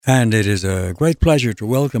And it is a great pleasure to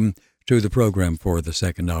welcome to the program for the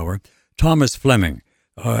second hour Thomas Fleming,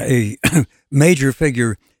 a major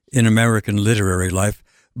figure in American literary life,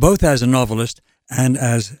 both as a novelist and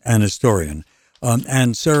as an historian.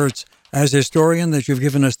 And, sir, it's as historian that you've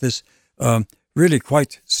given us this really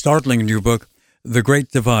quite startling new book, The Great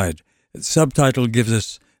Divide. The subtitle gives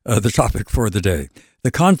us the topic for the day, the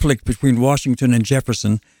conflict between Washington and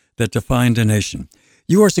Jefferson that defined a nation.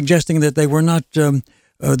 You are suggesting that they were not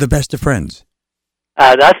the best of friends.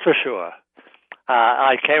 That's for sure.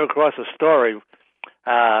 I came across a story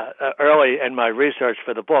early in my research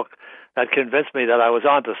for the book that convinced me that I was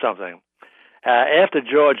onto something. After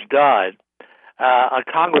George died, a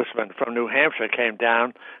congressman from New Hampshire came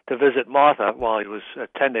down to visit Martha while he was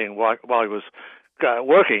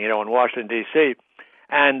working, in Washington, D.C.,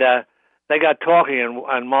 and they got talking,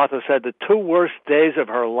 and Martha said the two worst days of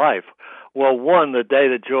her life were, one, the day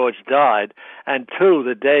that George died, and two,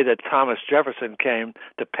 the day that Thomas Jefferson came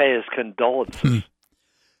to pay his condolences.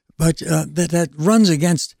 But that runs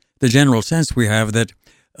against the general sense we have that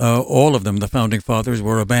all of them, the founding fathers,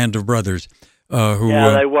 were a band of brothers. They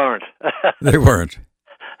weren't. They weren't.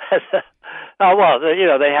 Oh, well,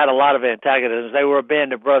 they had a lot of antagonisms. They were a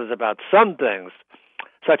band of brothers about some things,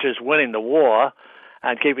 such as winning the war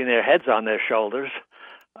and keeping their heads on their shoulders,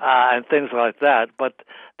 and things like that. But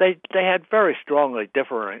they had very strongly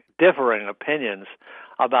differing opinions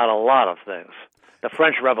about a lot of things. The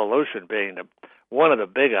French Revolution being one of the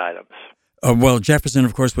big items. Well, Jefferson,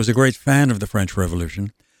 of course, was a great fan of the French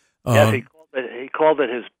Revolution. Yes, he called it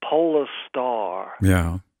his polar star.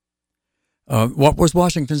 Yeah. What was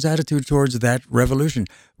Washington's attitude towards that revolution?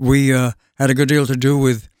 We had a good deal to do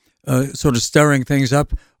with sort of stirring things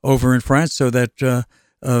up over in France so that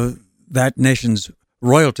that nation's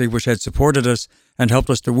royalty, which had supported us and helped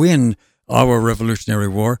us to win our Revolutionary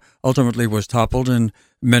War, ultimately was toppled, and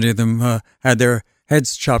many of them had their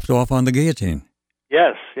heads chopped off on the guillotine.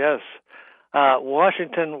 Yes.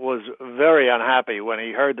 Washington was very unhappy when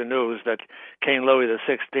he heard the news that King Louis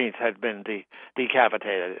XVI had been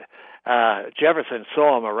decapitated. Jefferson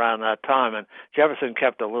saw him around that time, and Jefferson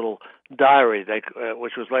kept a little diary,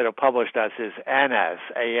 which was later published as his Anas,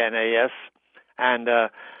 A-N-A-S, and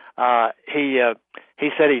he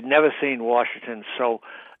said he'd never seen Washington so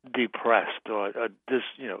depressed or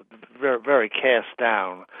very, very cast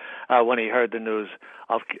down when he heard the news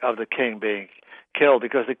of the king being killed,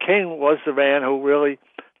 because the king was the man who really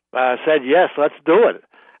said, yes, let's do it.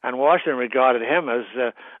 And Washington regarded him as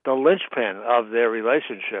the linchpin of their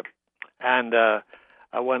relationship. And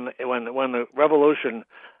when the revolution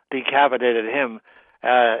decapitated him,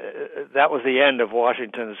 that was the end of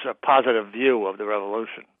Washington's positive view of the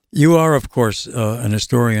revolution. You are, of course, an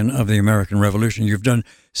historian of the American Revolution. You've done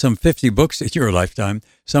some 50 books in your lifetime,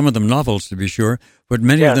 some of them novels, to be sure, but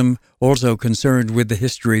many of them also concerned with the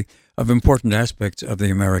history of important aspects of the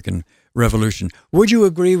American Revolution. Would you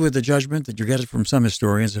agree with the judgment that you get it from some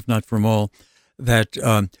historians, if not from all, that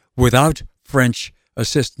without French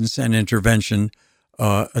assistance and intervention,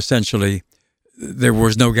 essentially, there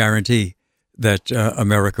was no guarantee that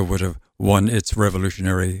America would have won its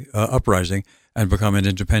revolutionary uprising and become an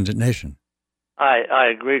independent nation? I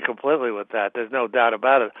agree completely with that. There's no doubt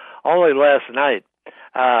about it. Only last night,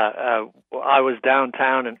 I was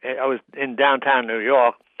downtown, and I was in downtown New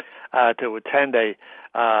York to attend a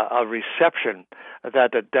reception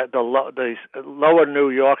that the Lower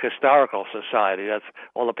New York Historical Society, that's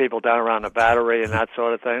all the people down around the Battery and that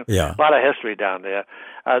sort of thing. Yeah. A lot of history down there.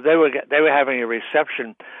 They were having a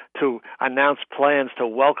reception to announce plans to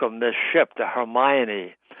welcome this ship, the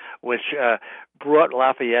Hermione, which brought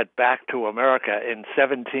Lafayette back to America in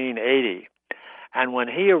 1780. And when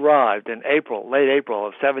he arrived in late April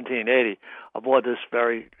of 1780, aboard this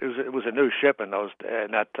it was a new ship at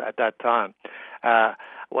that time.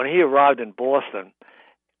 When he arrived in Boston,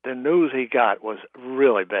 the news he got was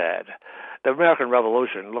really bad. The American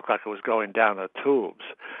Revolution looked like it was going down the tubes.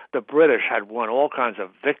 The British had won all kinds of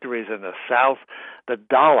victories in the South. The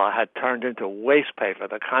dollar had turned into waste paper,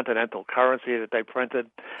 the continental currency that they printed.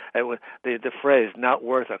 It was the phrase "not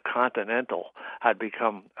worth a continental" had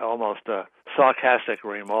become almost a sarcastic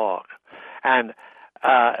remark. And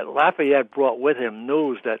Lafayette brought with him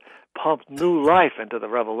news that pumped new life into the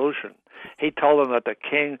revolution. He told them that the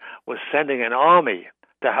king was sending an army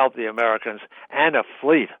to help the Americans and a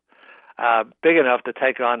fleet big enough to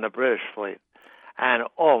take on the British fleet. And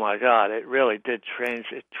oh my God, it really did change.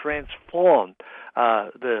 It transformed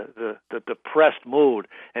the depressed mood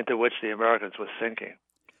into which the Americans were sinking.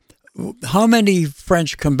 How many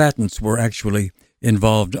French combatants were actually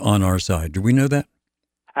involved on our side? Do we know that?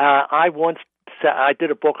 I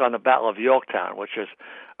did a book on the Battle of Yorktown, which is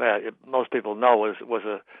most people know was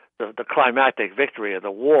the climactic victory of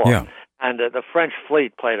the war. Yeah. And the French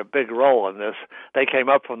fleet played a big role in this. They came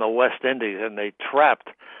up from the West Indies and they trapped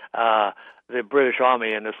the British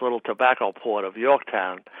Army in this little tobacco port of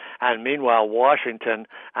Yorktown. And meanwhile, Washington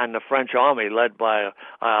and the French army, led by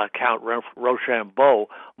Count Rochambeau,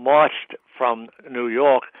 marched from New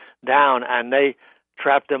York down, and they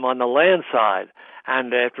trapped him on the land side.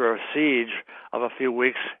 And after a siege of a few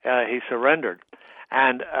weeks, he surrendered.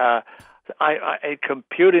 And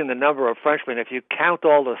computing the number of Frenchmen, if you count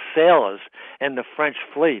all the sailors in the French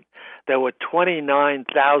fleet, there were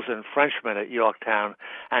 29,000 Frenchmen at Yorktown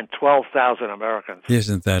and 12,000 Americans.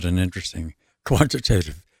 Isn't that an interesting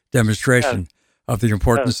quantitative demonstration of the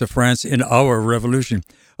importance of France in our revolution?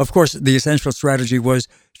 Of course, the essential strategy was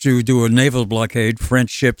to do a naval blockade, French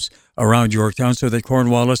ships around Yorktown, so that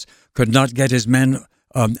Cornwallis could not get his men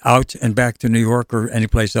out and back to New York or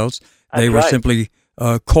anyplace else. They were simply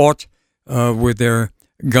caught with their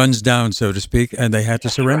guns down, so to speak, and they had to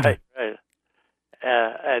surrender. Right.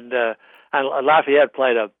 And Lafayette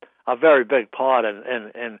played a very big part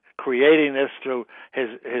in creating this through his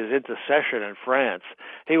intercession in France.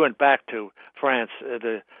 He went back to France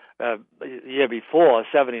the year before,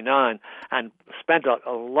 1979, and spent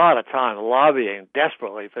a lot of time lobbying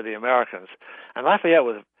desperately for the Americans. And Lafayette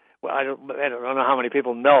was, I don't know how many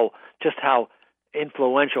people know just how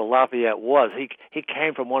influential Lafayette was. He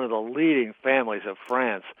came from one of the leading families of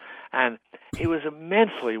France, and he was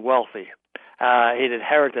immensely wealthy. He'd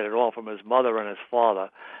inherited it all from his mother and his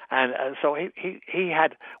father, and so he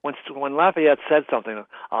had, when Lafayette said something,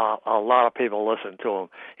 a lot of people listened to him.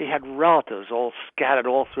 He had relatives all scattered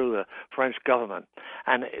all through the French government,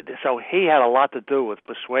 and so he had a lot to do with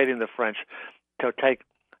persuading the French to take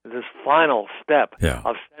this final step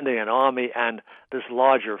of sending an army and this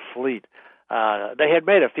larger fleet. They had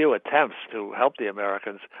made a few attempts to help the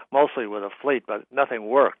Americans, mostly with a fleet, but nothing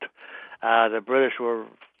worked. The British were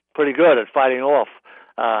pretty good at fighting off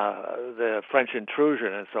the French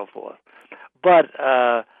intrusion and so forth. But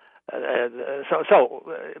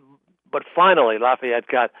but finally, Lafayette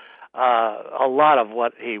got a lot of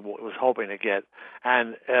what he was hoping to get,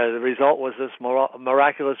 and the result was this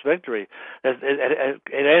miraculous victory. It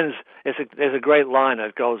ends. There's a great line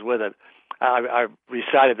that goes with it. I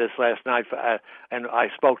recited this last night, and I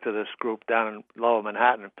spoke to this group down in Lower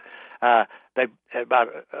Manhattan. They about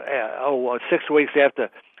 6 weeks after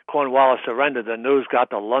Cornwallis surrendered, the news got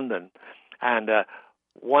to London, and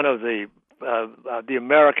one of the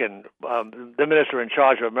American, the minister in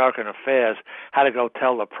charge of American affairs, had to go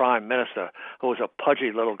tell the prime minister, who was a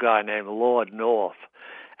pudgy little guy named Lord North,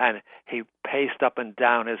 and he paced up and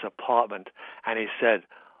down his apartment, and he said,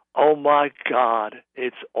 "Oh my God,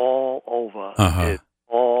 it's all over. It's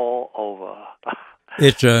all over."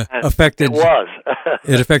 It affected. It was.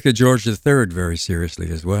 It affected George III very seriously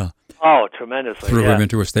as well. Oh, tremendously! Threw him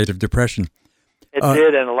into a state of depression. It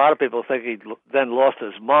did, and a lot of people think he then lost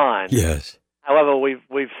his mind. Yes. However,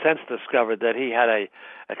 we've since discovered that he had a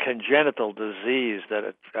congenital disease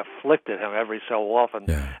that afflicted him every so often,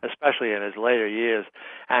 especially in his later years,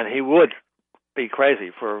 and he would be crazy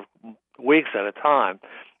for weeks at a time.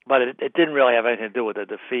 But it didn't really have anything to do with the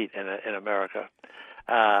defeat in America.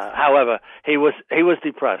 However, he was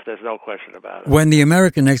depressed. There's no question about it. When the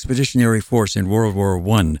American Expeditionary Force in World War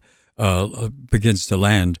I begins to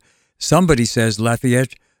land, somebody says,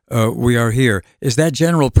 "Lafayette, we are here." Is that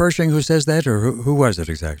General Pershing who says that, or who was it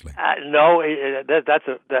exactly? No,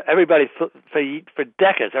 everybody for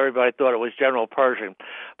decades. Everybody thought it was General Pershing,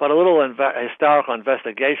 but a little historical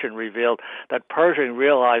investigation revealed that Pershing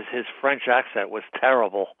realized his French accent was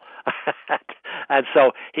terrible, and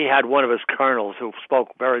so he had one of his colonels who spoke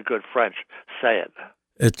very good French say it.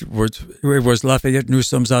 It was Lafayette, nous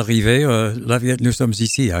sommes arrivés, Lafayette, nous sommes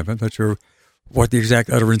ici. I'm not sure what the exact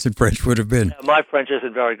utterance in French would have been. Yeah, my French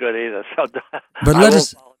isn't very good either, so but I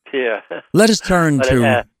won't volunteer. Let us turn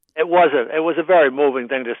to. It was a very moving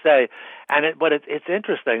thing to say, but it's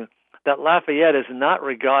interesting that Lafayette is not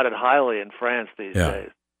regarded highly in France these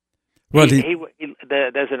days. Well,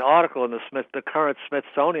 there's an article in the current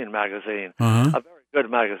Smithsonian magazine, a very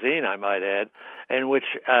good magazine, I might add, in which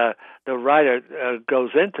the writer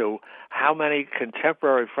goes into how many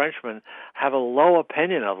contemporary Frenchmen have a low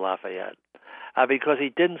opinion of Lafayette because he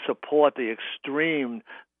didn't support the extreme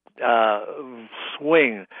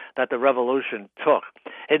swing that the revolution took.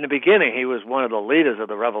 In the beginning, he was one of the leaders of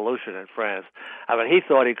the revolution in France. I mean, he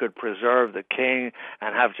thought he could preserve the king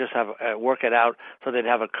and work it out so they'd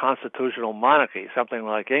have a constitutional monarchy, something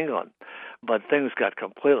like England. But things got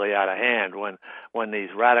completely out of hand when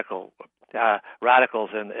these radicals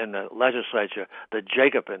in the legislature, the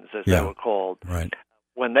Jacobins, as they were called,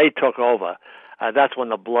 when they took over, that's when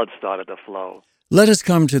the blood started to flow. Let us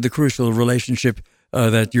come to the crucial relationship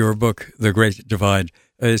that your book, The Great Divide,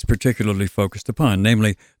 is particularly focused upon,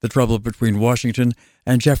 namely the trouble between Washington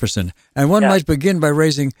and Jefferson. And one might begin by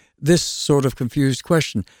raising this sort of confused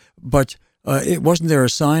question, but wasn't there a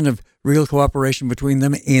sign of real cooperation between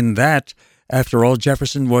them in that, after all,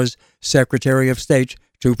 Jefferson was Secretary of State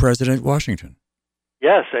to President Washington?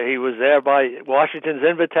 Yes, he was there by Washington's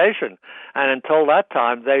invitation, and until that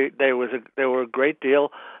time, there was a great deal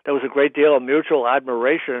of mutual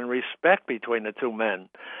admiration and respect between the two men.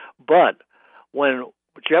 But when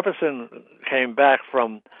Jefferson came back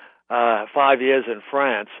from 5 years in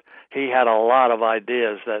France, he had a lot of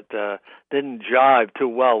ideas that didn't jive too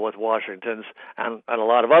well with Washington's and a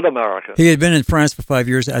lot of other Americans. He had been in France for 5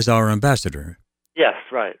 years as our ambassador. Yes,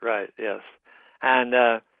 right, yes. And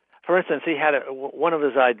for instance, he had one of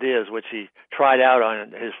his ideas, which he tried out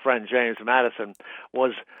on his friend James Madison,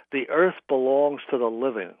 was the earth belongs to the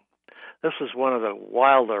living. This was one of the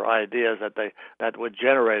wilder ideas that were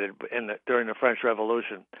generated during the French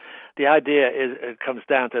Revolution. The idea it comes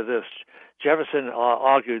down to this. Jefferson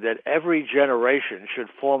argued that every generation should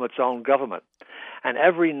form its own government, and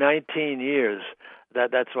every 19 years,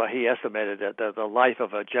 that's why he estimated that the life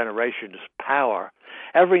of a generation's power.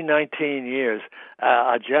 Every 19 years,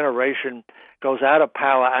 a generation goes out of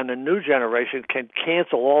power, and the new generation can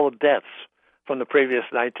cancel all the debts from the previous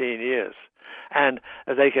 19 years. And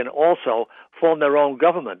they can also form their own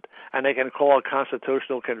government, and they can call a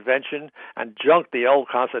constitutional convention and junk the old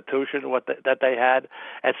constitution that they had,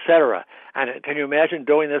 etc. And can you imagine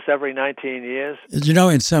doing this every 19 years? You know,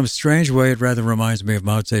 in some strange way, it rather reminds me of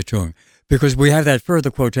Mao Zedong, because we have that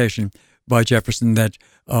further quotation by Jefferson that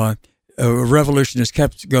a revolution is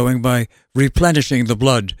kept going by replenishing the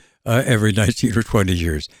blood every 19 or 20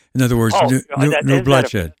 years. In other words, new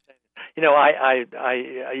bloodshed. You know,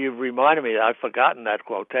 you reminded me, I've forgotten that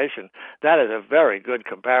quotation. That is a very good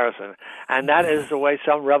comparison, and that is the way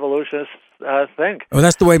some revolutionists think. Well,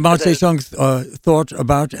 that's the way Mao Zedong thought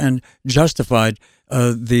about and justified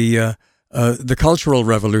the Cultural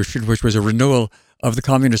Revolution, which was a renewal of the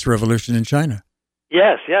Communist Revolution in China.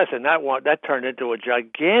 Yes, and that turned into a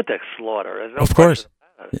gigantic slaughter. No, of course.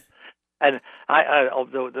 And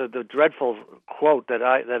the dreadful quote that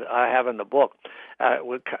I have in the book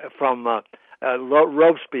from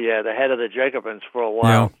Robespierre, the head of the Jacobins for a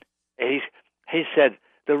while. Yeah. He said,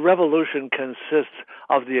 "The revolution consists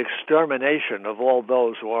of the extermination of all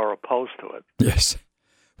those who are opposed to it." Yes.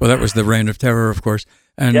 Well, that was the Reign of Terror, of course,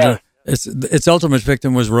 and its ultimate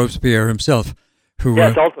victim was Robespierre himself, who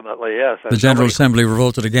ultimately, yes. The General Assembly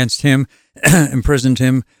revolted against him, imprisoned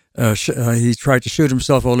him. He tried to shoot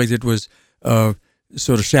himself. All he did was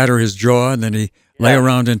sort of shatter his jaw, and then he lay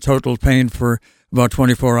around in total pain for about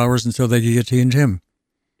 24 hours until they guillotined him.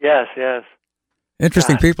 Yes.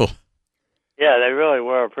 Interesting people. Yeah, they really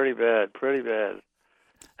were pretty bad.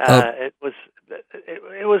 It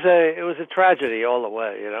was a tragedy all the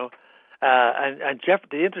way, you know. And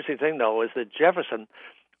the interesting thing though is that Jefferson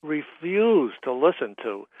refused to listen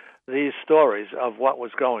to these stories of what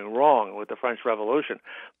was going wrong with the French Revolution.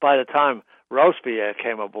 By the time Robespierre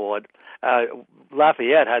came aboard,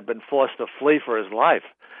 Lafayette had been forced to flee for his life,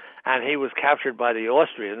 and he was captured by the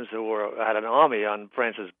Austrians, who had an army on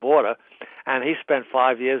France's border, and he spent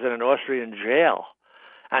 5 years in an Austrian jail.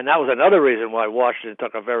 And that was another reason why Washington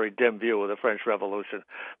took a very dim view of the French Revolution,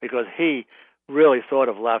 because he really thought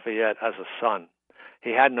of Lafayette as a son.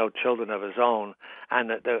 He had no children of his own,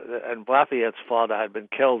 and Lafayette's father had been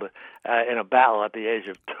killed in a battle at the age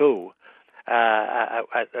of 2,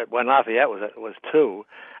 when Lafayette was 2,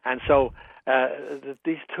 and so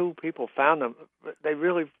these two people found them. They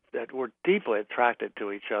really were deeply attracted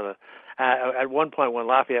to each other. At one point, when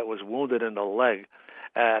Lafayette was wounded in the leg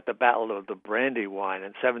at the Battle of the Brandywine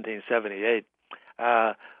in 1778,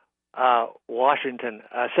 Washington,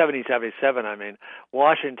 1777,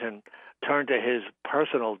 Washington turned to his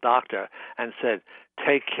personal doctor and said,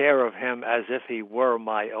 "Take care of him as if he were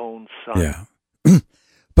my own son." Yeah.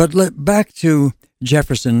 But back to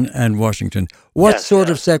Jefferson and Washington. What sort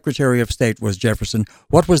of Secretary of State was Jefferson?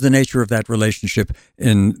 What was the nature of that relationship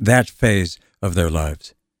in that phase of their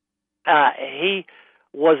lives? He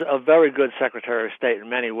was a very good Secretary of State in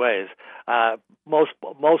many ways. Above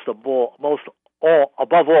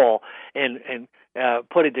all, in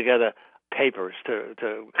putting together papers, to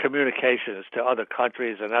communications to other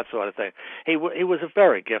countries and that sort of thing. He was a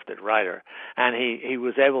very gifted writer, and he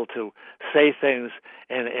was able to say things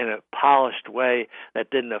in a polished way that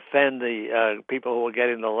didn't offend the people who were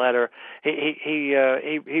getting the letter.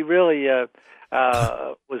 He really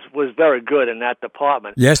was very good in that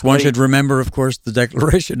department. Yes, one should remember, of course, the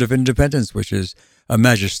Declaration of Independence, which is a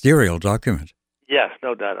magisterial document. Yes,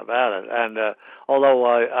 no doubt about it. And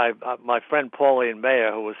although my friend Pauline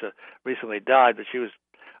Mayer, who was recently died, but she was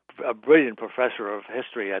a brilliant professor of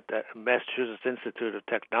history at the Massachusetts Institute of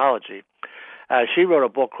Technology, she wrote a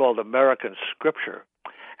book called American Scripture.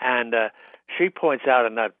 And she points out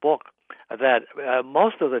in that book that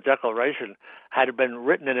most of the Declaration had been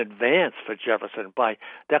written in advance for Jefferson by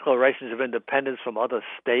declarations of independence from other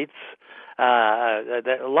states. A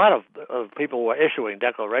lot of people were issuing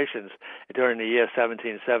declarations during the year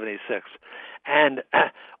 1776. And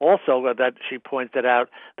also that she pointed out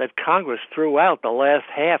that Congress threw out the last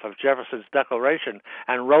half of Jefferson's declaration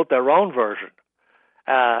and wrote their own version.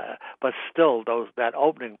 But still, that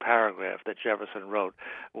opening paragraph that Jefferson wrote,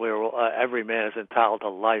 where every man is entitled to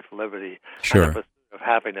life, liberty, sure, and the pursuit of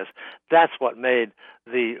happiness, that's what made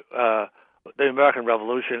the American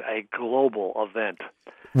Revolution a global event.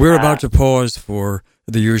 We're about to pause for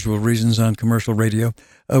the usual reasons on commercial radio.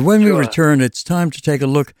 When we return, it's time to take a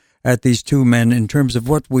look at these two men in terms of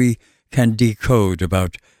what we can decode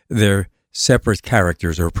about their separate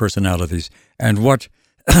characters or personalities and what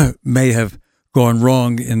may have gone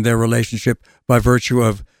wrong in their relationship by virtue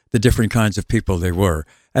of the different kinds of people they were,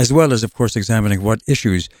 as well as, of course, examining what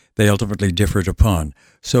issues they ultimately differed upon.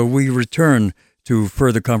 So we return to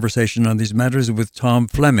further conversation on these matters with Tom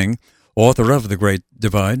Fleming, author of The Great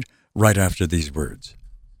Divide, right after these words.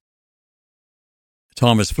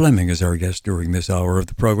 Thomas Fleming is our guest during this hour of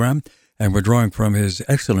the program, and we're drawing from his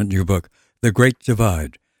excellent new book, The Great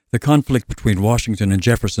Divide, the conflict between Washington and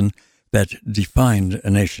Jefferson that defined a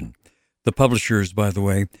nation. The publishers, by the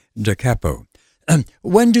way, Da Capo.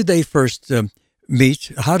 When do they first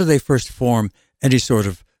meet? How do they first form any sort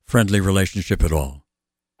of friendly relationship at all?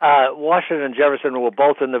 Washington and Jefferson were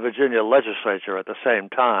both in the Virginia legislature at the same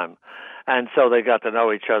time, and so they got to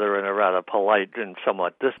know each other in a rather polite and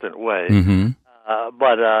somewhat distant way. Mm-hmm.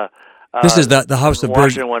 This is the House of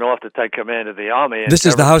Burgesses. Washington went off to take command of the army. This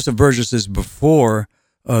is the House of Burgesses before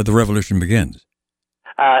the Revolution begins.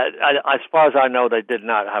 As far as I know, they did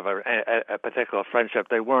not have a particular friendship.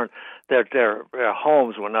 They weren't. Their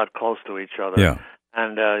homes were not close to each other. Yeah.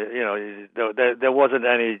 And there wasn't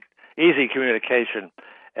any easy communication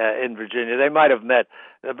in Virginia. They might have met.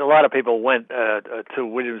 A lot of people went to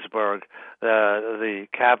Williamsburg, the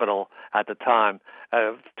capital at the time,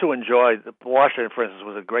 to enjoy. Washington, for instance,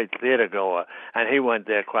 was a great theater goer, and he went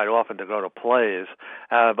there quite often to go to plays.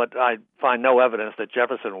 But I find no evidence that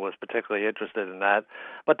Jefferson was particularly interested in that.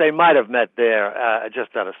 But they might have met there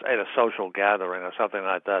just at a social gathering or something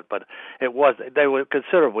like that. But they were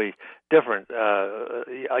considerably different,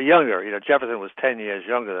 younger. Jefferson was 10 years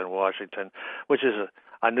younger than Washington, which is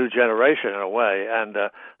a new generation in a way, and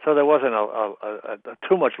so there wasn't a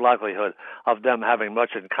too much likelihood of them having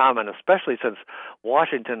much in common, especially since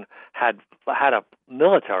Washington had a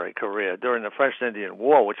military career during the French Indian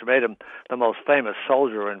War, which made him the most famous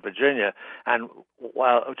soldier in Virginia, and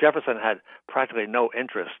while Jefferson had practically no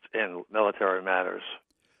interest in military matters.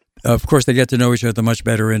 Of course, they get to know each other much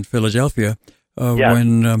better in Philadelphia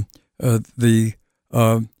when the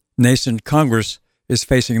nascent Congress is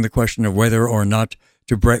facing the question of whether or not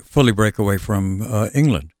to fully break away from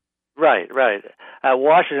England. Right.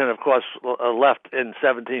 Washington, of course, left in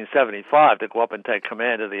 1775 to go up and take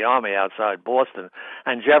command of the army outside Boston,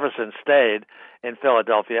 and Jefferson stayed in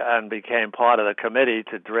Philadelphia and became part of the committee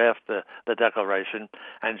to draft the Declaration.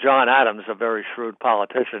 And John Adams, a very shrewd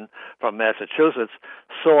politician from Massachusetts,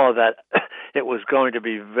 saw that it was going to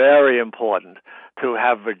be very important to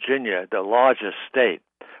have Virginia, the largest state.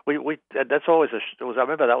 That's always I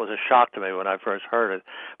remember that was a shock to me when I first heard it.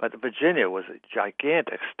 But Virginia was a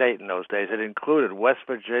gigantic state in those days. It included West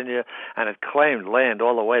Virginia, and it claimed land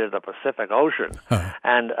all the way to the Pacific Ocean.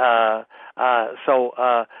 And so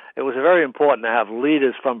it was very important to have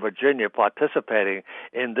leaders from Virginia participating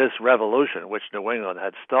in this revolution, which New England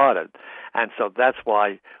had started. And so that's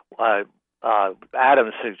why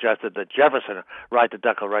Adams suggested that Jefferson write the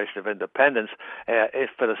Declaration of Independence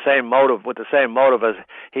with the same motive as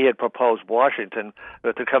he had proposed Washington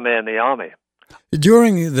to command the army.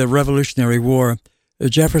 During the Revolutionary War,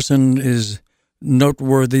 Jefferson is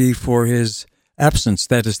noteworthy for his absence.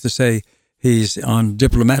 That is to say, he's on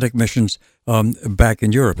diplomatic missions back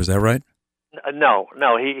in Europe. Is that right? No,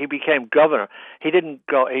 he became governor. He didn't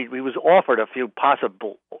go. He was offered a few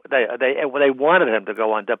possible. They wanted him to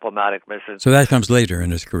go on diplomatic missions. So that comes later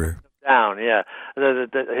in his career. Down, yeah.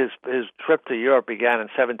 His trip to Europe began in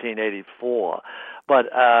 1784, but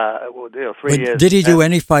 3 years. Did he do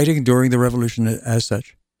any fighting during the Revolution as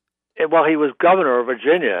such? Well, he was governor of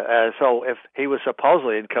Virginia, so if he was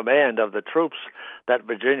supposedly in command of the troops that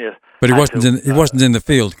Virginia. But he wasn't in the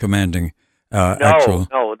field commanding.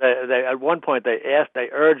 No. They at one point they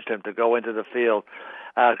urged him to go into the field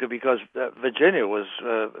because Virginia was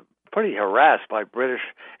pretty harassed by British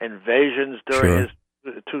invasions during his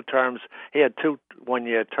 2 terms. He had 2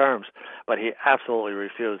 one-year terms, but he absolutely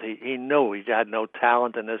refused. He knew he had no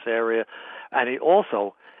talent in this area, and he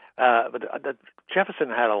also. Jefferson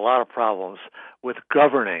had a lot of problems with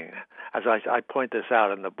governing, as I point this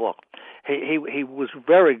out in the book. He was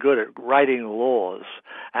very good at writing laws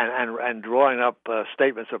and drawing up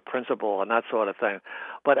statements of principle and that sort of thing.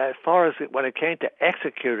 But as far as when it came to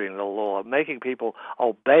executing the law, making people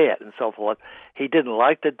obey it and so forth, he didn't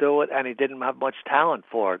like to do it, and he didn't have much talent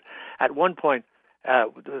for it. At one point,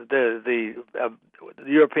 the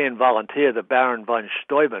European volunteer, the Baron von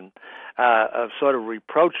Steuben, sort of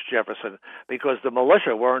reproached Jefferson because the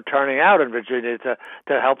militia weren't turning out in Virginia to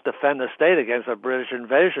help defend the state against a British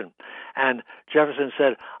invasion. And Jefferson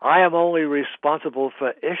said, "I am only responsible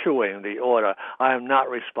for issuing the order. I am not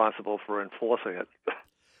responsible for enforcing it."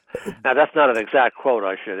 Now, that's not an exact quote,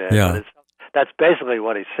 I should add, but that's basically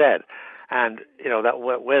what he said. And,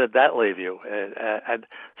 where did that leave you? And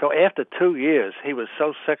so after 2 years, he was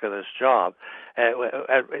so sick of this job.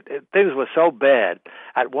 Things were so bad.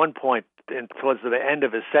 At one point, towards the end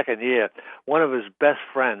of his second year, one of his best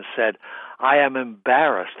friends said, "I am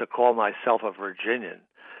embarrassed to call myself a Virginian,"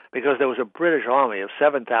 because there was a British army of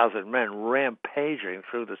 7,000 men rampaging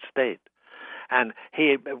through the state. And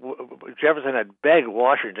Jefferson had begged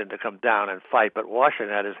Washington to come down and fight, but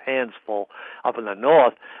Washington had his hands full up in the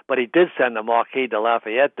north. But he did send the Marquis de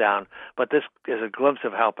Lafayette down. But this is a glimpse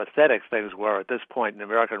of how pathetic things were at this point in the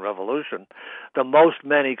American Revolution. The most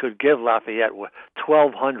men he could give Lafayette were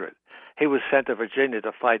 1,200. He was sent to Virginia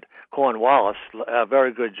to fight Cornwallis, a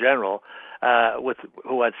very good general,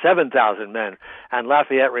 who had 7,000 men. And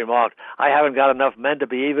Lafayette remarked, "I haven't got enough men to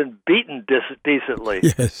be even beaten decently."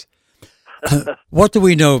 Yes. What do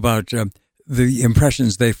we know about the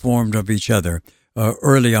impressions they formed of each other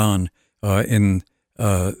early on in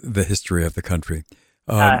the history of the country?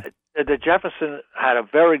 The Jefferson had a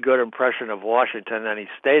very good impression of Washington, and he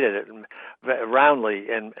stated it roundly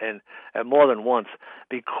and more than once,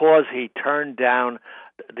 because he turned down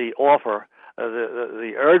the offer,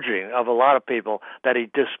 the urging of a lot of people that he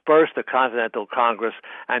disperse the Continental Congress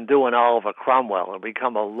and do an Oliver Cromwell and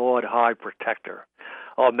become a Lord High Protector.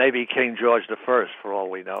 Or maybe King George I, for all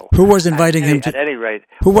we know. Who was inviting him to? At any rate,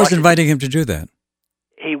 who was inviting him to do that?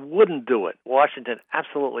 He wouldn't do it. Washington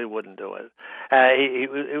absolutely wouldn't do it.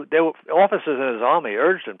 There were officers in his army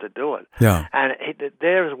urged him to do it. Yeah. And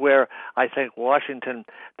there's where I think Washington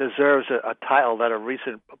deserves a title that a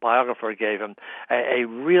recent biographer gave him, a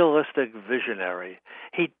realistic visionary.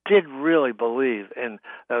 He did really believe in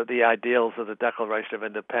the ideals of the Declaration of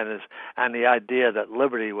Independence and the idea that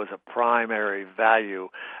liberty was a primary value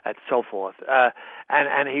and so forth.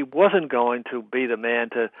 And he wasn't going to be the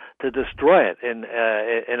man to destroy it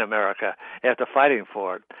in America after fighting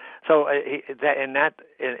for it. So in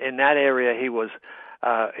that area he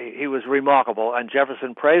was remarkable, and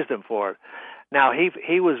Jefferson praised him for it. Now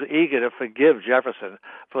he was eager to forgive Jefferson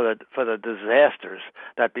for the disasters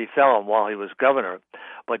that befell him while he was governor,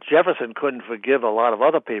 but Jefferson couldn't forgive a lot of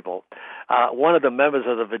other people. One of the members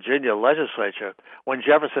of the Virginia legislature, when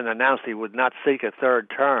Jefferson announced he would not seek a third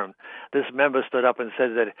term, this member stood up and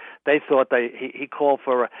said that they thought he called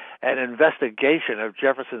for an investigation of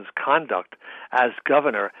Jefferson's conduct as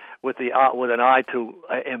governor with an eye to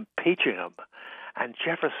impeaching him, and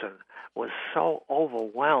Jefferson was so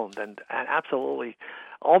overwhelmed and absolutely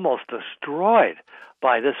almost destroyed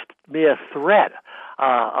by this mere threat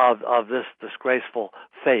of this disgraceful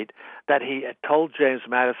fate that he had told James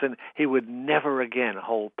Madison he would never again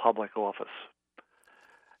hold public office.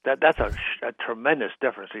 That's a tremendous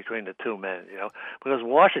difference between the two men, because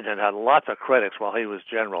Washington had lots of critics while he was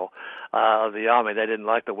general of the army. They didn't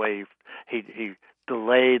like the way he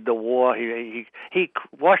delayed the war.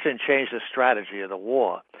 Washington changed the strategy of the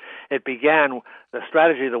war. It began, the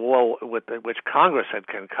strategy of the war which Congress had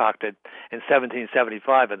concocted in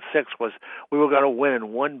 1775 and 6 was we were going to win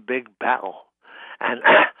in one big battle. And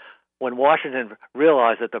when Washington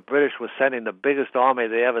realized that the British were sending the biggest army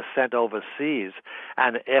they ever sent overseas,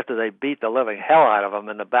 and after they beat the living hell out of them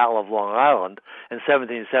in the Battle of Long Island in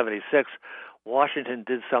 1776, Washington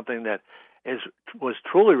did something that was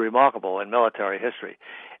truly remarkable in military history.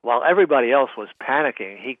 While everybody else was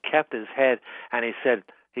panicking, he kept his head, and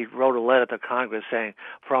he wrote a letter to Congress saying,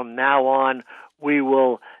 from now on, we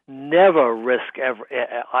will never risk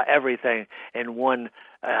everything in one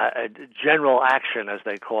general action, as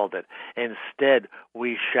they called it. Instead,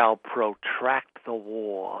 we shall protract the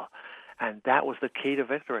war. And that was the key to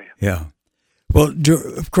victory. Yeah. Well,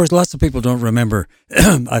 of course, lots of people don't remember.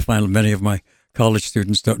 I find many of my college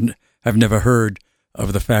students have never heard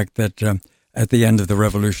of the fact that at the end of the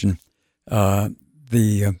Revolution,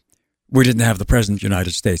 we didn't have the present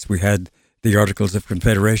United States. We had the Articles of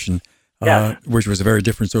Confederation, which was a very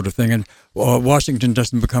different sort of thing. And Washington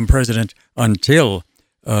doesn't become president until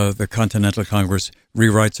the Continental Congress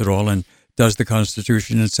rewrites it all and does the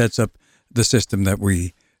Constitution and sets up the system that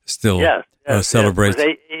we still celebrate It was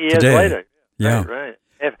 8 years today. later. Yeah. Right.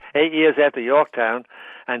 8 years after Yorktown,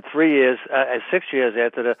 and 6 years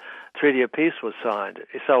after the Treaty of Peace was signed.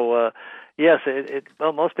 So, yes,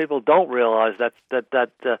 most people don't realize that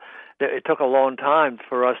it took a long time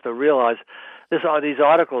for us to realize these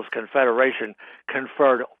Articles of Confederation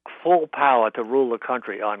conferred full power to rule the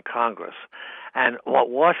country on Congress. And what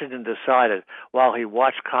Washington decided, while he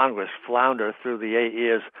watched Congress flounder through the 8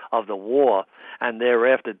 years of the war and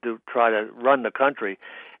thereafter try to run the country,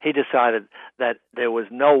 he decided that there was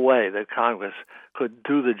no way that Congress could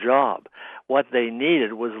do the job. What they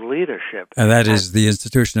needed was leadership. And that is the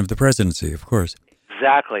institution of the presidency, of course.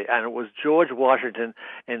 Exactly. And it was George Washington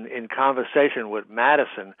in conversation with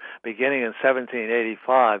Madison beginning in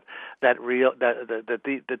 1785 that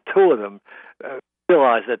the two of them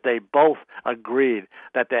realized that they both agreed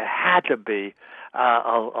that there had to be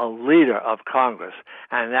a leader of Congress,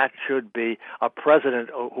 and that should be a president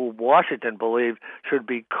who Washington believed should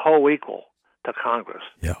be co-equal to Congress.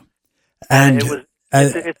 Yeah. And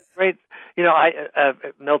it's great.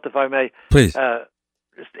 Milt, if I may, please.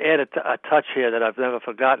 Just add a touch here that I've never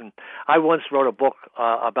forgotten. I once wrote a book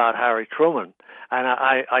about Harry Truman, and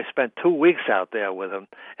I spent 2 weeks out there with him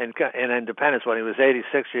in Independence when he was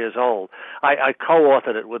 86 years old. I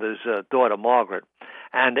co-authored it with his daughter Margaret,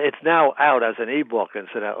 and it's now out as an ebook,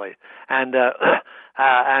 incidentally. And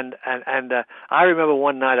I remember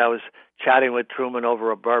one night I was chatting with Truman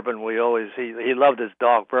over a bourbon. He loved his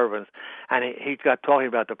dark bourbons, and he got talking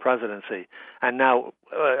about the presidency. And now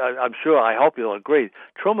I hope you'll agree,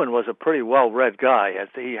 Truman was a pretty well-read guy.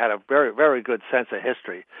 He had a very, very good sense of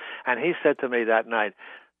history. And he said to me that night,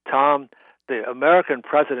 Tom, the American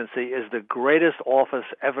presidency is the greatest office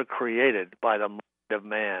ever created by the mind of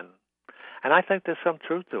man. And I think there's some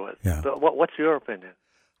truth to it. Yeah. But what's your opinion?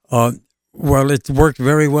 Well, it worked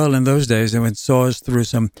very well in those days, and it saw us through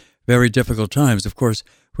some very difficult times. Of course,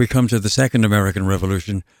 we come to the Second American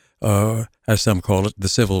Revolution, as some call it, the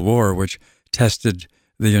Civil War, which tested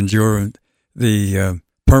the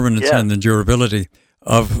permanence and endurability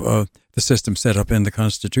of the system set up in the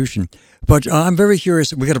Constitution. But I'm very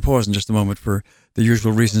curious. We got to pause in just a moment for the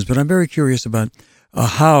usual reasons, but I'm very curious about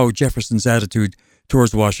how Jefferson's attitude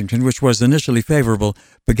towards Washington, which was initially favorable,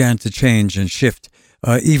 began to change and shift,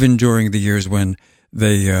 even during the years when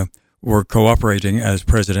they were cooperating as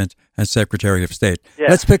President and Secretary of State. Yes,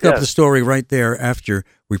 Let's pick up the story right there after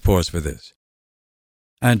we pause for this.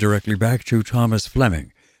 And directly back to Thomas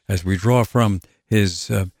Fleming as we draw from his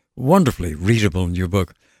wonderfully readable new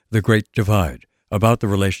book, The Great Divide, about the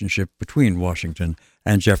relationship between Washington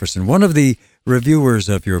and Jefferson. One of the reviewers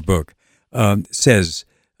of your book says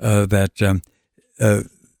that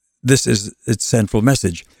this is its central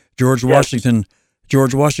message. George Washington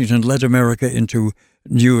led America into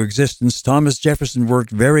new existence. Thomas Jefferson worked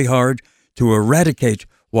very hard to eradicate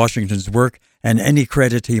Washington's work and any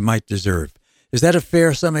credit he might deserve. Is that a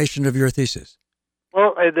fair summation of your thesis?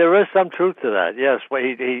 Well, there is some truth to that. Yes,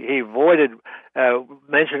 he avoided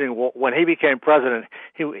mentioning when he became president.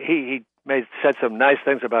 He said some nice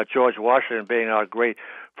things about George Washington being our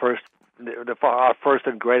first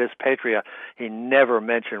and greatest patriot. He never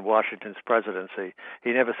mentioned Washington's presidency.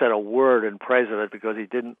 He never said a word in praise of it because he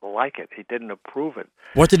didn't like it. He didn't approve it.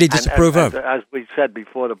 What did he disapprove of? As we said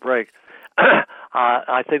before the break,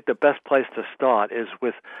 I think the best place to start is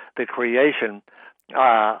with the creation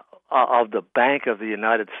of the Bank of the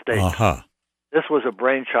United States. Uh-huh. This was a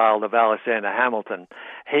brainchild of Alexander Hamilton.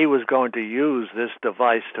 He was going to use this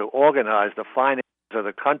device to organize the finances of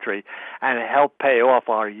the country and help pay off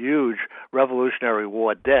our huge Revolutionary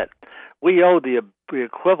War debt. We owed the the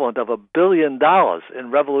equivalent of $1 billion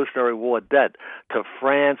in Revolutionary War debt to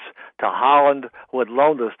France, to Holland, who had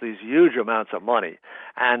loaned us these huge amounts of money.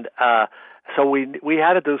 And so we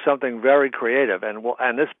had to do something very creative,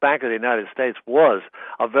 and this Bank of the United States was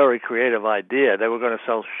a very creative idea. They were going to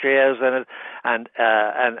sell shares in it, and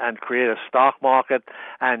create a stock market,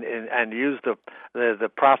 and use the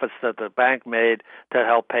profits that the bank made to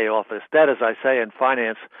help pay off this debt, as I say, and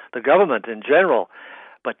finance the government in general.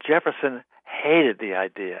 But Jefferson hated the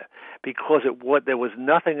idea because there was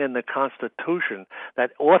nothing in the Constitution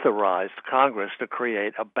that authorized Congress to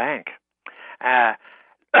create a bank.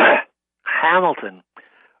 Hamilton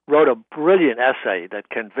wrote a brilliant essay that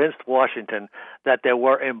convinced Washington that there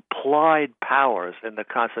were implied powers in the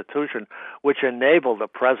Constitution which enabled the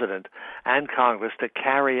president and Congress to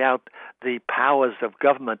carry out the powers of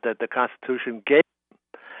government that the Constitution gave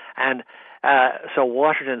them. And so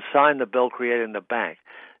Washington signed the bill creating the bank.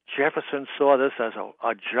 Jefferson saw this as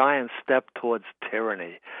a giant step towards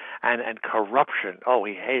tyranny and corruption. Oh,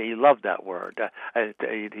 he loved that word.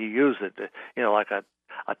 He used it, like a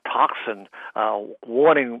toxin,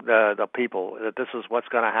 warning the people that this is what's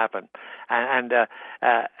going to happen.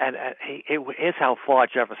 Here's how far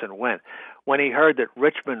Jefferson went. When he heard that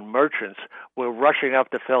Richmond merchants were rushing up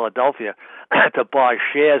to Philadelphia to buy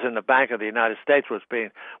shares in the Bank of the United States,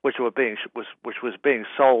 which was being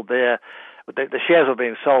sold there. The shares were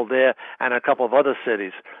being sold there and a couple of other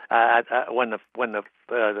cities when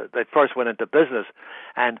they first went into business.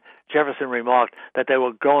 And Jefferson remarked that they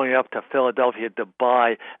were going up to Philadelphia to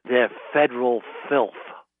buy their federal filth.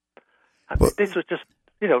 This was just,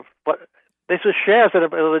 this was shares in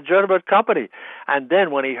a legitimate company. And then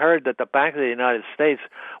when he heard that the Bank of the United States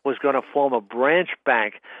was going to form a branch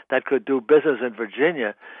bank that could do business in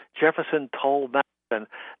Virginia, Jefferson told Madison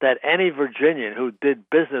that any Virginian who did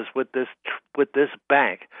business with this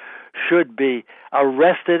bank should be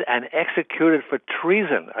arrested and executed for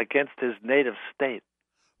treason against his native state.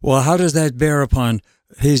 Well, how does that bear upon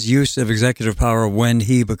his use of executive power when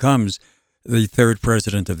he becomes the third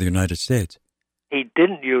president of the United States? He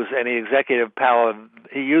didn't use any executive power.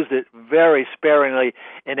 He used it very sparingly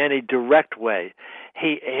in any direct way.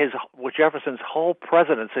 Jefferson's whole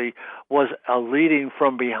presidency was a leading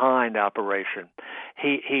from behind operation.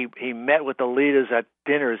 He met with the leaders at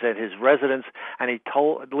dinners at his residence, and he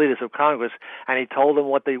told leaders of Congress, and he told them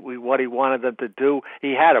what he wanted them to do.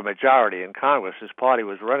 He had a majority in Congress; his party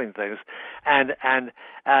was running things,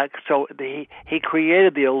 so he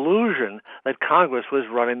created the illusion that Congress was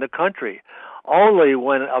running the country. Only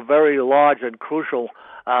when a very large and crucial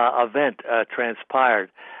event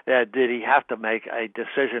transpired did he have to make a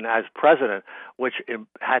decision as president, which he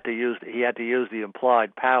had to use the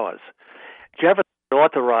implied powers. Jefferson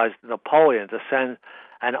authorized Napoleon to send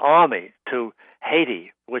an army to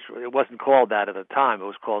Haiti, which it wasn't called that at the time. It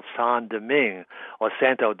was called Saint-Domingue or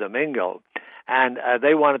Santo Domingo. And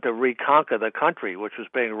they wanted to reconquer the country, which was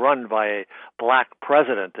being run by a black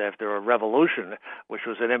president after a revolution, which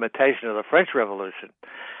was an imitation of the French Revolution.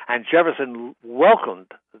 And Jefferson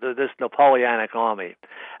welcomed this Napoleonic army.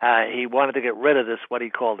 He wanted to get rid of what he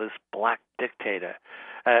called this black dictator.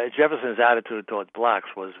 Jefferson's attitude towards blacks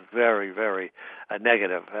was very, very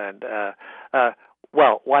negative. And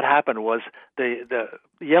what happened was the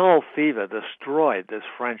yellow fever destroyed this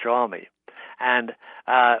French army. And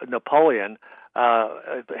Napoleon,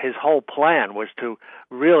 his whole plan was to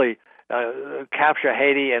really capture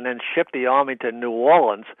Haiti and then ship the army to New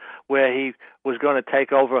Orleans, where he was going to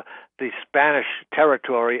take over the Spanish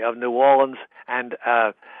territory of New Orleans and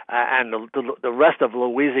the rest of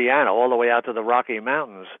Louisiana, all the way out to the Rocky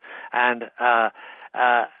Mountains. And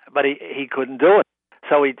but he couldn't do it.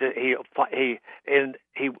 So he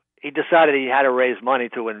decided he had to raise money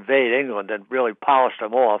to invade England and really polish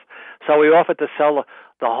them off. So he offered to sell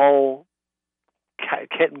the whole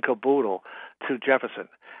kit and caboodle to Jefferson.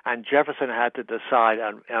 And Jefferson had to decide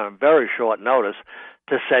on very short notice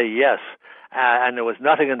to say yes. And there was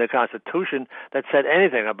nothing in the Constitution that said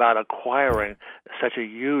anything about acquiring such a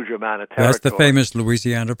huge amount of territory. That's the famous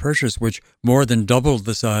Louisiana Purchase, which more than doubled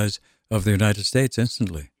the size of the United States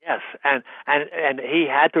instantly. Yes, and he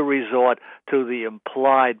had to resort to the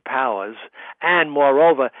implied powers, and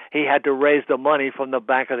moreover, he had to raise the money from the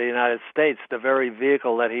Bank of the United States, the very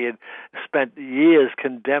vehicle that he had spent years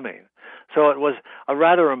condemning. So it was a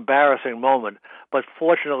rather embarrassing moment, but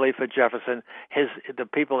fortunately for Jefferson, the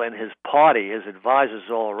people in his party, his advisors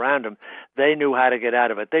all around him, they knew how to get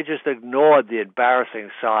out of it. They just ignored the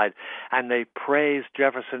embarrassing side, and they praised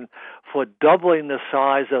Jefferson for doubling the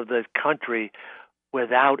size of the country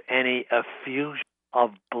without any effusion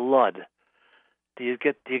of blood. Do you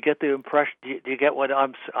get the impression? Do you get what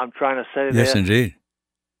I'm trying to say there? Yes, indeed.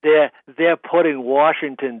 they're putting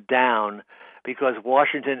Washington down because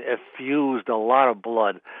Washington effused a lot of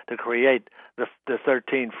blood to create the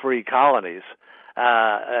 13 free colonies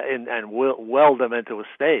and weld them into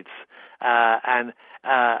states. And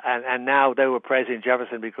now they were praising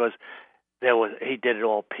Jefferson because he did it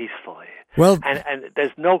all peacefully. Well, and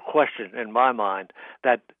there's no question in my mind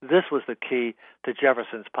that this was the key to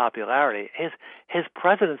Jefferson's popularity. His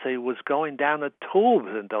presidency was going down the tubes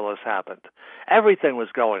until this happened. Everything was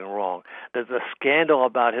going wrong. The scandal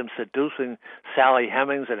about him seducing Sally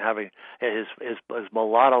Hemings and having his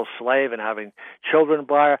mulatto slave and having children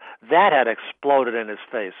by her, that had exploded in his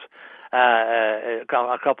face. About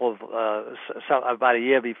a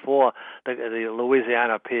year before the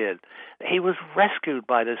Louisiana appeared, he was rescued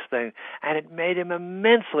by this thing, and it made him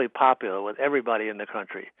immensely popular with everybody in the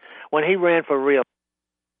country. When he ran for real.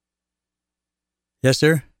 Yes,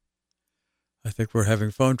 sir. I think we're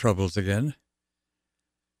having phone troubles again.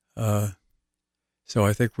 So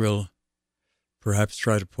I think we'll perhaps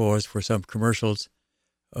try to pause for some commercials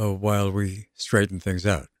while we straighten things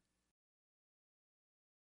out.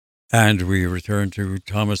 And we return to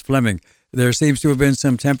Thomas Fleming. There seems to have been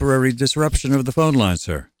some temporary disruption of the phone line,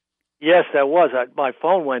 sir. Yes, there was. My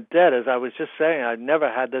phone went dead, as I was just saying. I've never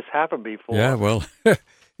had this happen before. Yeah, well,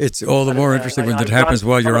 it's all the more interesting when it happens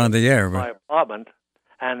while you're on the air. My apartment,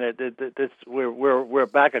 and we're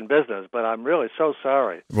back in business, but I'm really so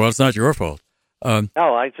sorry. Well, it's not your fault. No,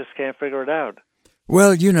 I just can't figure it out.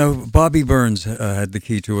 Well, Bobby Burns had the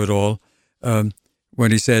key to it all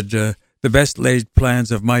when he said, the best laid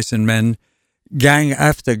plans of mice and men, gang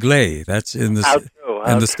after gley. That's in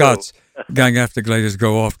the Scots. Gang after gley is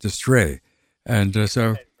go off to stray. And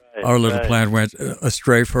so our little plan went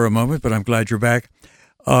astray for a moment, but I'm glad you're back.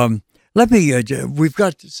 We've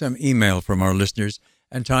got some email from our listeners,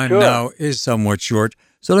 and time now is somewhat short,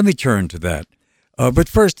 so let me turn to that. But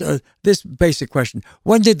first, this basic question.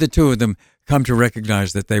 When did the two of them come to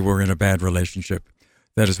recognize that they were in a bad relationship?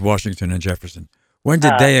 That is Washington and Jefferson. When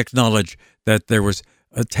did they acknowledge that there was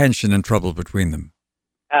a tension and trouble between them?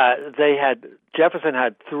 Jefferson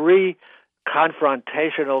had 3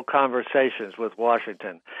 confrontational conversations with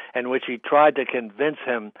Washington in which he tried to convince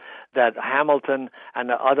him that Hamilton and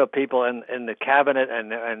the other people in the cabinet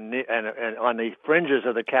and on the fringes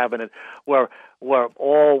of the cabinet were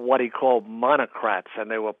all what he called monocrats,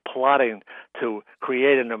 and they were plotting to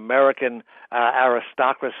create an American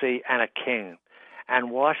aristocracy and a king.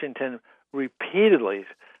 And Washington repeatedly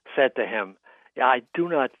said to him, I do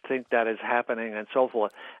not think that is happening, and so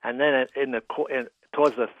forth. And then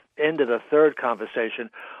towards the end of the third conversation,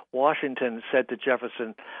 Washington said to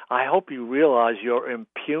Jefferson, I hope you realize you're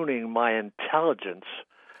impugning my intelligence.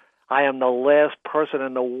 I am the last person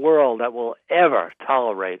in the world that will ever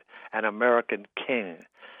tolerate an American king.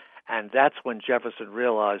 And that's when Jefferson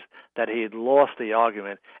realized that he had lost the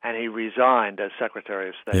argument, and he resigned as Secretary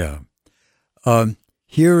of State. Yeah.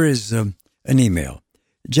 Here is an email.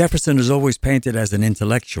 Jefferson is always painted as an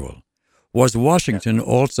intellectual. Was Washington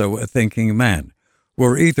also a thinking man?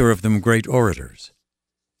 Were either of them great orators?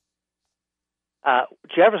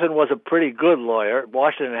 Jefferson was a pretty good lawyer.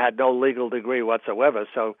 Washington had no legal degree whatsoever,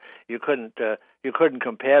 so you couldn't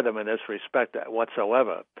compare them in this respect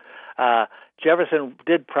whatsoever. Jefferson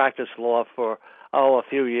did practice law for a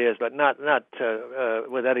few years, but not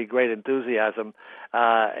with any great enthusiasm,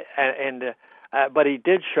 but he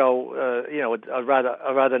did show a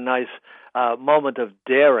rather nice moment of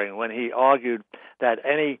daring when he argued that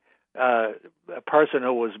any person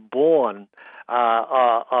who was born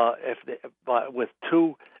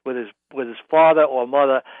with his father or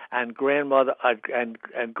mother and grandmother and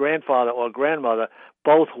grandfather or grandmother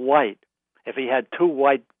both white, if he had 2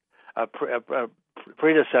 white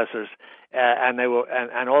predecessors and they were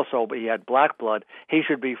and also he had black blood, he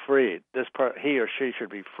should be freed. He or she should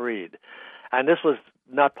be freed. And this was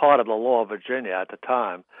not part of the law of Virginia at the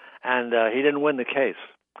time, and he didn't win the case.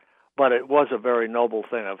 But it was a very noble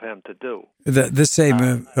thing of him to do. The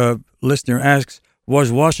same listener asks,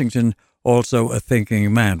 was Washington also a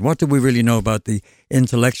thinking man? What do we really know about the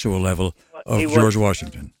intellectual level of George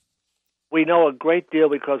Washington? We know a great deal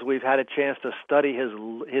because we've had a chance to study his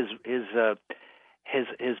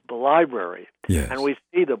library, yes. And we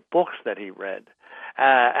see the books that he read.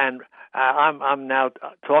 And I'm now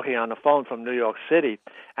talking on the phone from New York City,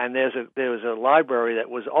 and there was a library that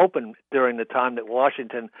was open during the time that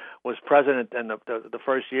Washington was president, and the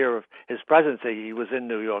first year of his presidency, he was in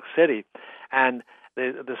New York City, and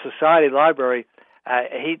the Society Library.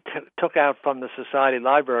 He took out from the Society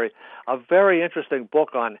Library a very interesting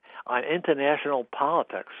book on international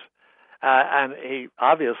politics, and he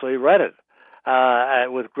obviously read it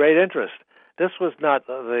with great interest. this was not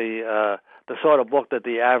the sort of book that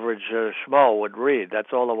the average schmo would read.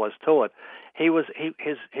 That's all there was to it.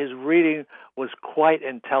 His reading was quite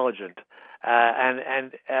intelligent,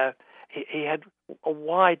 and he had a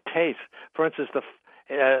wide taste. For instance,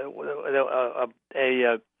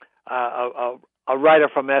 a writer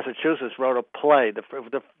from Massachusetts wrote a play,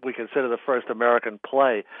 we consider the first American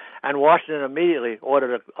play, and Washington immediately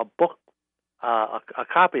ordered a book, a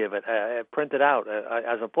copy of it, printed out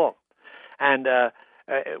as a book. And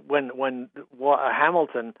when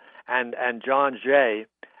Hamilton and John Jay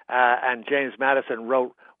and James Madison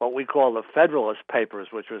wrote what we call the Federalist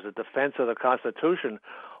Papers, which was a defense of the Constitution,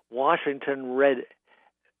 Washington read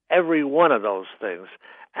every one of those things.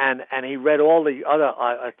 And he read all the other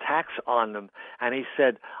attacks on them, and he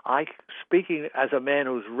said, speaking as a man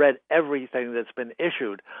who's read everything that's been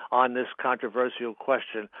issued on this controversial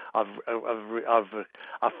question of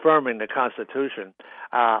affirming the Constitution,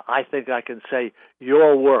 I think I can say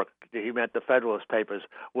your work, he meant the Federalist Papers,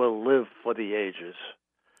 will live for the ages.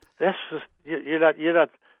 This is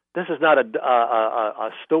This is not a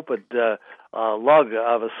stupid lug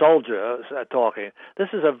of a soldier talking. This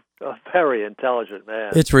is a very intelligent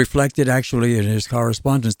man. It's reflected actually in his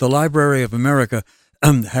correspondence. The Library of America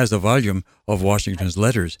has a volume of Washington's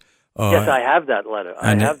letters. Yes, I have that letter.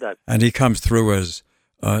 I have that. And he comes through as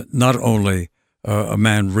not only a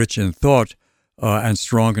man rich in thought and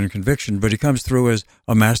strong in conviction, but he comes through as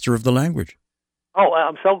a master of the language. Oh,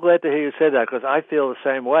 I'm so glad to hear you say that, because I feel the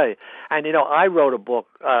same way. And, I wrote a book,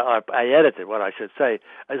 I edited, what I should say,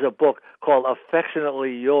 as a book called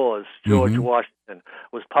Affectionately Yours, George Washington.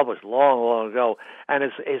 It was published long, long ago. And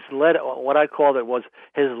his letter, what I called it was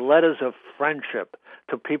his letters of friendship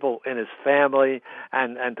to people in his family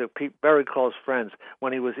and to very close friends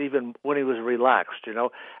when he was relaxed,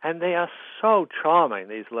 And they are so charming,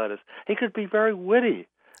 these letters. He could be very witty,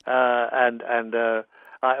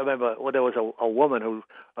 I remember when there was a woman who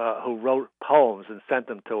wrote poems and sent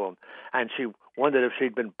them to him, and she wondered if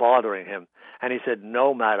she'd been bothering him. And he said,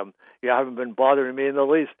 "No, madam, you haven't been bothering me in the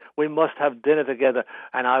least. We must have dinner together,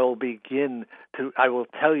 and I will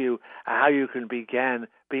tell you how you can begin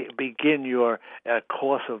your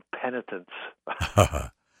course of penitence."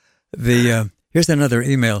 Here's another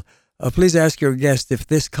email. Please ask your guest if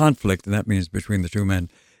this conflict, and that means between the two men,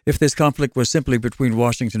 if this conflict was simply between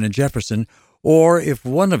Washington and Jefferson, or if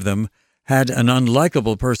one of them had an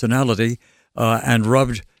unlikable personality and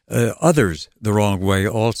rubbed others the wrong way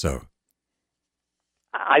also.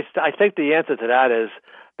 I think the answer to that is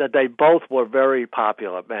that they both were very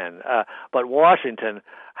popular men, but Washington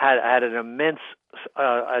had an immense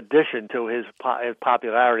addition to his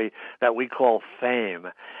popularity that we call fame.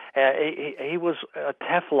 He was a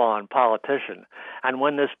Teflon politician, and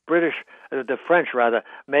when the French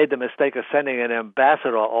made the mistake of sending an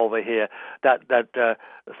ambassador over here that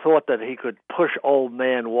thought that he could push old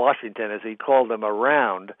man Washington, as he called him,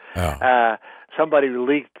 around, somebody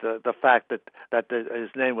leaked the fact that his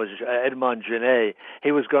name was Edmond Genet.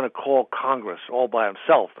 He was going to call Congress all by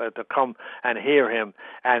himself to come and hear him,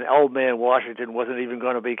 and old man Washington wasn't even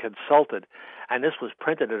going to be consulted. And this was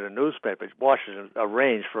printed in a newspaper. Washington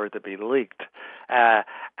arranged for it to be leaked, and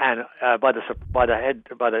by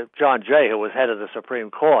the John Jay, who was head of the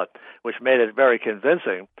Supreme Court, which made it very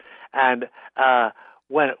convincing. And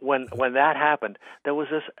when that happened, there was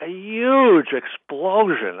a huge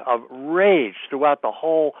explosion of rage throughout the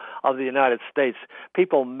whole of the United States.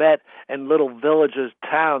 People met in little villages,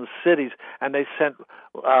 towns, cities, and they sent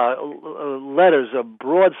letters of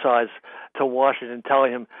broadsides to Washington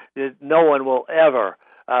telling him that no one will ever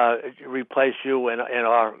replace you in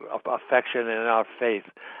our affection and in our faith,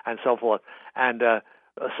 and so forth. And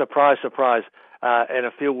surprise, surprise, in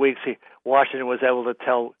a few weeks, Washington was able to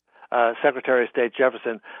tell Secretary of State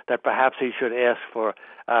Jefferson that perhaps he should ask for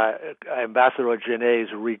Ambassador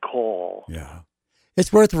Genet's recall. Yeah.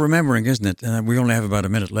 It's worth remembering, isn't it? We only have about a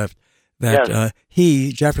minute left. That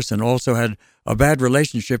yes. Jefferson, also had a bad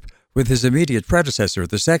relationship with his immediate predecessor,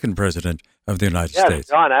 the second president of the United States.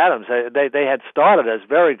 John Adams. They had started as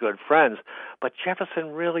very good friends, but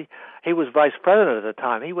Jefferson he was vice president at the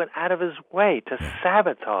time. He went out of his way to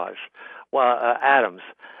sabotage Adams.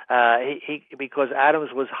 Because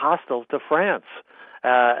Adams was hostile to France,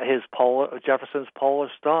 Jefferson's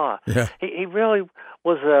Polar Star. Yeah. He really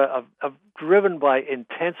was driven by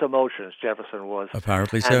intense emotions. Jefferson was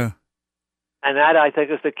apparently so, and that, I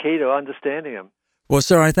think, is the key to understanding him. Well,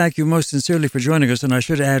 sir, I thank you most sincerely for joining us, and I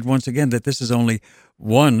should add once again that this is only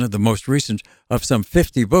one, the most recent, of some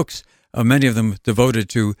 50 books, many of them devoted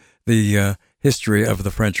to the history of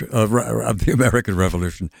the French of the American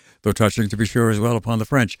Revolution, though touching to be sure as well upon the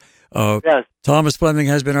French. Yes. Thomas Fleming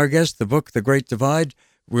has been our guest. The book, The Great Divide,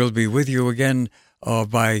 will be with you again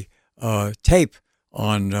by tape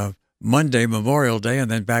on Monday, Memorial Day, and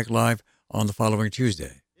then back live on the following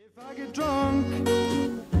Tuesday. If I get drunk,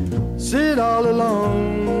 sit all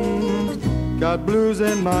alone, got blues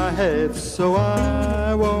in my head, so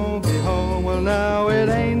I won't be home. Well, now it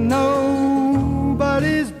ain't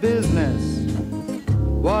nobody's business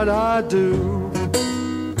what I do.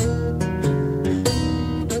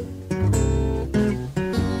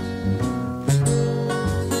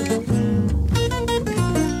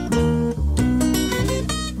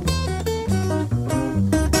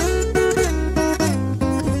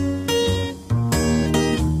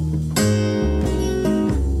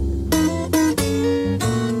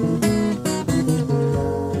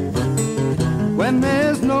 When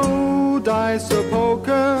there's no dice or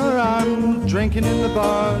poker, I'm drinking in the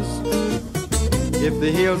bars. If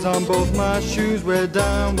the heels on both my shoes wear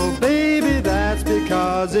down, well, baby, that's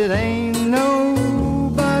because it ain't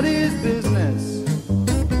nobody's business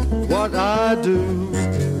what I do.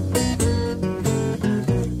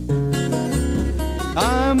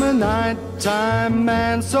 I'm a nighttime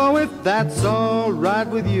man, so if that's all right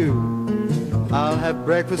with you, I'll have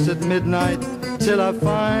breakfast at midnight till I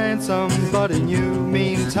find somebody new.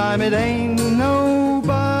 Meantime, it ain't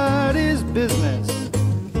nobody's business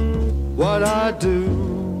what I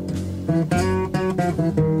do.